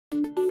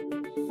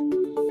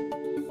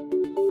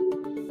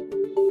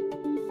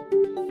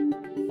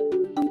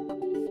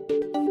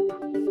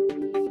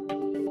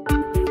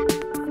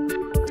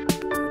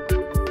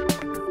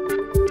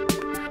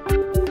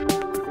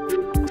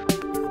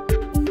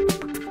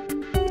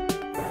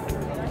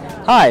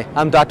Hi,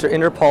 I'm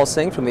Dr. Paul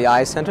Singh from the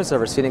Eye Centers of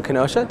Racine and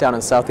Kenosha down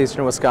in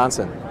southeastern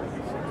Wisconsin.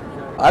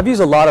 I've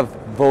used a lot of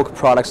Volk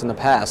products in the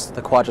past,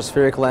 the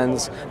quadrispheric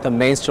lens, the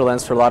mainstream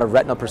lens for a lot of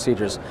retinal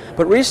procedures.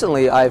 But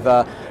recently I've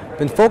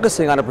been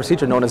focusing on a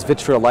procedure known as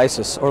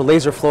vitreolysis, or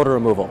laser floater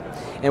removal.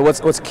 And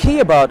what's key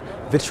about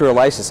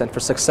vitreolysis and for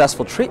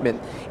successful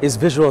treatment is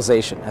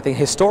visualization. I think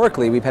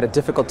historically we've had a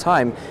difficult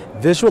time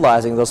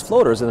visualizing those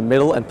floaters in the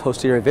middle and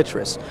posterior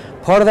vitreous.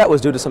 Part of that was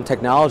due to some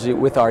technology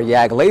with our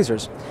YAG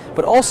lasers,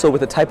 but also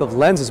with the type of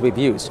lenses we've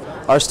used.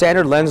 Our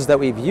standard lenses that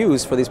we've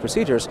used for these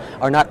procedures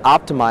are not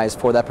optimized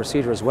for that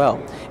procedure as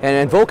well.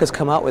 And Volk has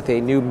come out with a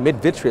new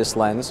mid-vitreous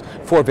lens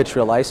for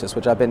vitreolysis,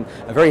 which I've been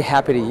very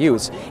happy to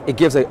use. It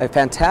gives a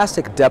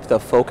fantastic depth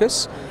of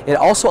focus. It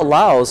also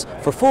allows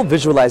for full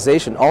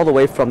visualization all the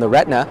way from the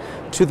retina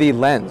to the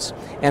lens.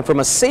 And from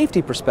a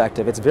safety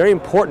perspective, it's very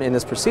important in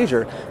this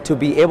procedure to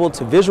be able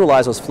to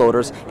visualize those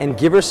floaters and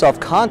give yourself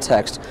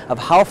context of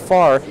how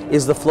far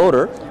is the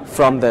floater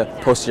from the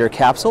posterior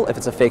capsule, if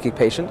it's a phakic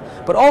patient,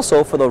 but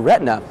also for the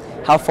retina,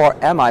 how far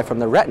am I from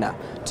the retina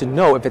to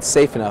know if it's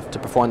safe enough to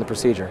perform the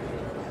procedure.